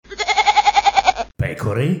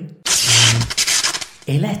pecore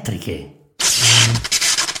elettriche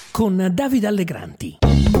con Davide Allegranti.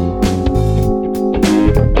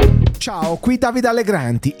 Ciao, qui Davide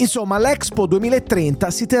Allegranti. Insomma, l'Expo 2030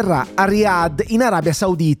 si terrà a Riyadh, in Arabia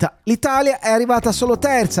Saudita. L'Italia è arrivata solo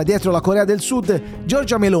terza dietro la Corea del Sud.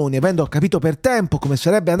 Giorgia Meloni, avendo capito per tempo come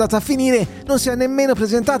sarebbe andata a finire, non si è nemmeno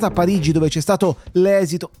presentata a Parigi, dove c'è stato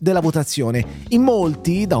l'esito della votazione. In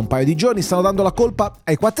molti, da un paio di giorni, stanno dando la colpa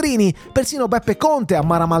ai quattrini. Persino Beppe Conte ha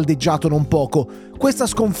maramaldeggiato non poco. Questa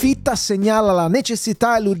sconfitta segnala la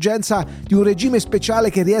necessità e l'urgenza di un regime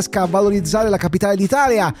speciale che riesca a valorizzare la capitale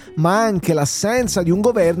d'Italia, ma anche l'assenza di un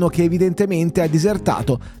governo che evidentemente ha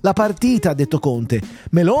disertato la partita, ha detto Conte.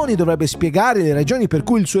 Meloni dovrebbe spiegare le ragioni per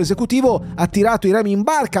cui il suo esecutivo ha tirato i remi in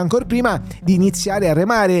barca ancora prima di iniziare a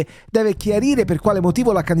remare. Deve chiarire per quale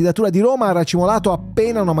motivo la candidatura di Roma ha racimolato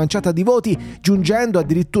appena una manciata di voti, giungendo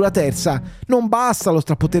addirittura terza. Non basta lo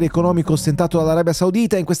strapotere economico ostentato dall'Arabia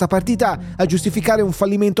Saudita in questa partita a giustificare un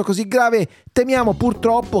fallimento così grave. Temiamo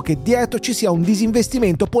purtroppo che dietro ci sia un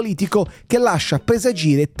disinvestimento politico che lascia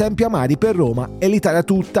presagire tempi amari per Roma e l'Italia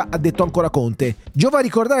tutta, ha detto ancora Conte. Giova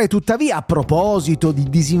ricordare tuttavia, a proposito di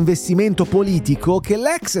disinvestimento politico, che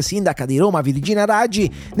l'ex sindaca di Roma Virginia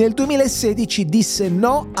Raggi nel 2016 disse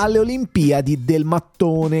no alle Olimpiadi del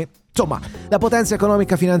mattone. Insomma, la potenza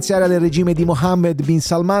economica finanziaria del regime di Mohammed bin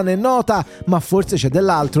Salman è nota, ma forse c'è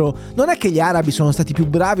dell'altro. Non è che gli arabi sono stati più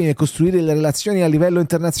bravi nel costruire le relazioni a livello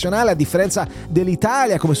internazionale a differenza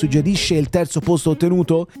dell'Italia, come suggerisce il terzo posto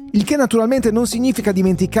ottenuto? Il che naturalmente non significa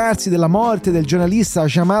dimenticarsi della morte del giornalista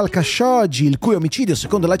Jamal Khashoggi, il cui omicidio,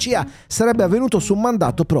 secondo la CIA, sarebbe avvenuto su un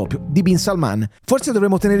mandato proprio di bin Salman. Forse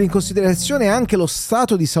dovremmo tenere in considerazione anche lo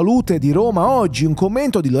stato di salute di Roma oggi. Un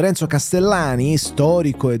commento di Lorenzo Castellani,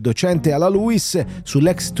 storico e docente alla LUIS,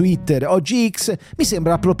 sull'ex Twitter, oggi X, mi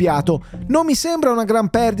sembra appropriato. Non mi sembra una gran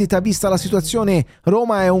perdita vista la situazione.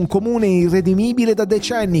 Roma è un comune irredimibile da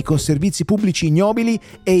decenni, con servizi pubblici ignobili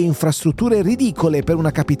e infrastrutture ridicole per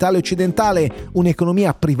una capitale occidentale,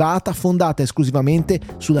 un'economia privata fondata esclusivamente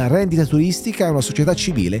sulla rendita turistica e una società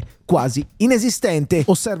civile quasi inesistente,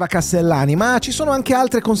 osserva Castellani. Ma ci sono anche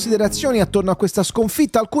altre considerazioni attorno a questa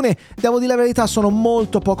sconfitta. Alcune, devo dire la verità, sono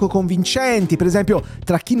molto poco convincenti. Per esempio,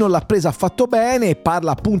 tra chi non l'ha presa affatto bene e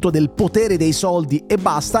parla appunto del potere dei soldi e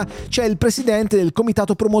basta, c'è il presidente del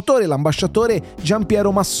comitato promotore, l'ambasciatore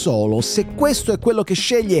Giampiero Massolo. Se questo è quello che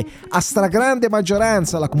sceglie a stragrande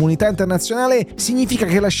maggioranza la comunità internazionale, significa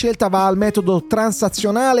che la scelta va al metodo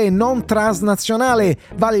transazionale e non transnazionale.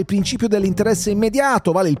 Vale il principio dell'interesse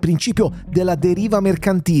immediato, vale il principio della deriva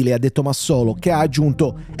mercantile, ha detto Massolo, che ha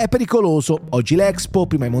aggiunto: è pericoloso, oggi l'Expo,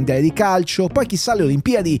 prima i mondiali di calcio, poi chissà le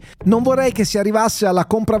Olimpiadi. Non vorrei che si arrivasse alla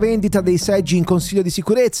compravendita dei seggi in Consiglio di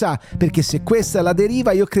Sicurezza, perché se questa è la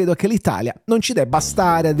deriva io credo che l'Italia non ci debba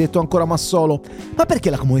stare, ha detto ancora Massolo. Ma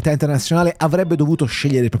perché la comunità internazionale avrebbe dovuto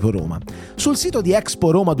scegliere proprio Roma? Sul sito di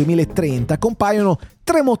Expo Roma 2030 compaiono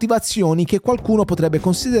 3 motivazioni che qualcuno potrebbe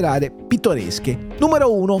considerare pittoresche.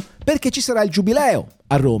 Numero 1, perché ci sarà il giubileo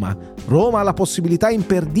a Roma. Roma ha la possibilità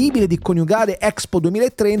imperdibile di coniugare Expo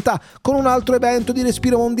 2030 con un altro evento di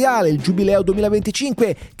respiro mondiale, il Giubileo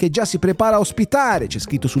 2025, che già si prepara a ospitare, c'è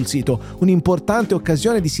scritto sul sito, un'importante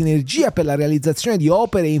occasione di sinergia per la realizzazione di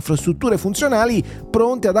opere e infrastrutture funzionali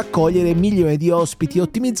pronte ad accogliere milioni di ospiti,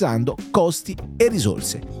 ottimizzando costi e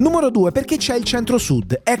risorse. Numero 2, perché c'è il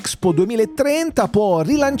centro-sud. Expo 2030 può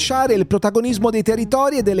rilanciare il protagonismo dei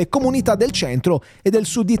territori e delle comunità del centro e del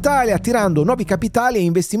sud Italia, attirando nuovi capitali e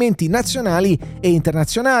investimenti nazionali e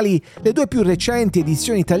internazionali. Le 2 più recenti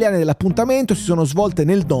edizioni italiane dell'appuntamento si sono svolte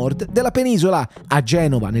nel nord della penisola, a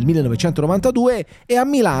Genova nel 1992 e a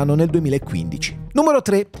Milano nel 2015. Numero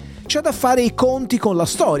 3. C'è da fare i conti con la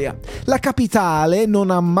storia. La capitale non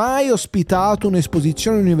ha mai ospitato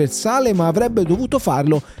un'esposizione universale, ma avrebbe dovuto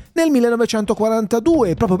farlo nel 1942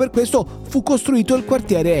 e proprio per questo fu costruito il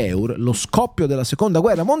quartiere Eur. Lo scoppio della seconda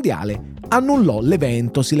guerra mondiale annullò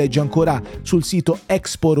l'evento, si legge ancora sul sito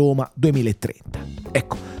Expo Roma 2030.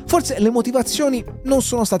 Ecco, forse le motivazioni non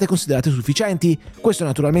sono state considerate sufficienti. Questo è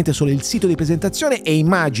naturalmente solo il sito di presentazione e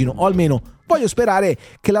immagino, o almeno voglio sperare,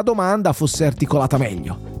 che la domanda fosse articolata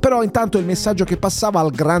meglio. Però intanto il messaggio che passava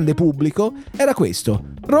al grande pubblico era questo: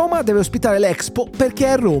 Roma deve ospitare l'Expo perché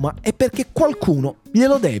è Roma e perché qualcuno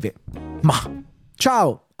glielo deve. Ma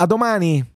ciao, a domani!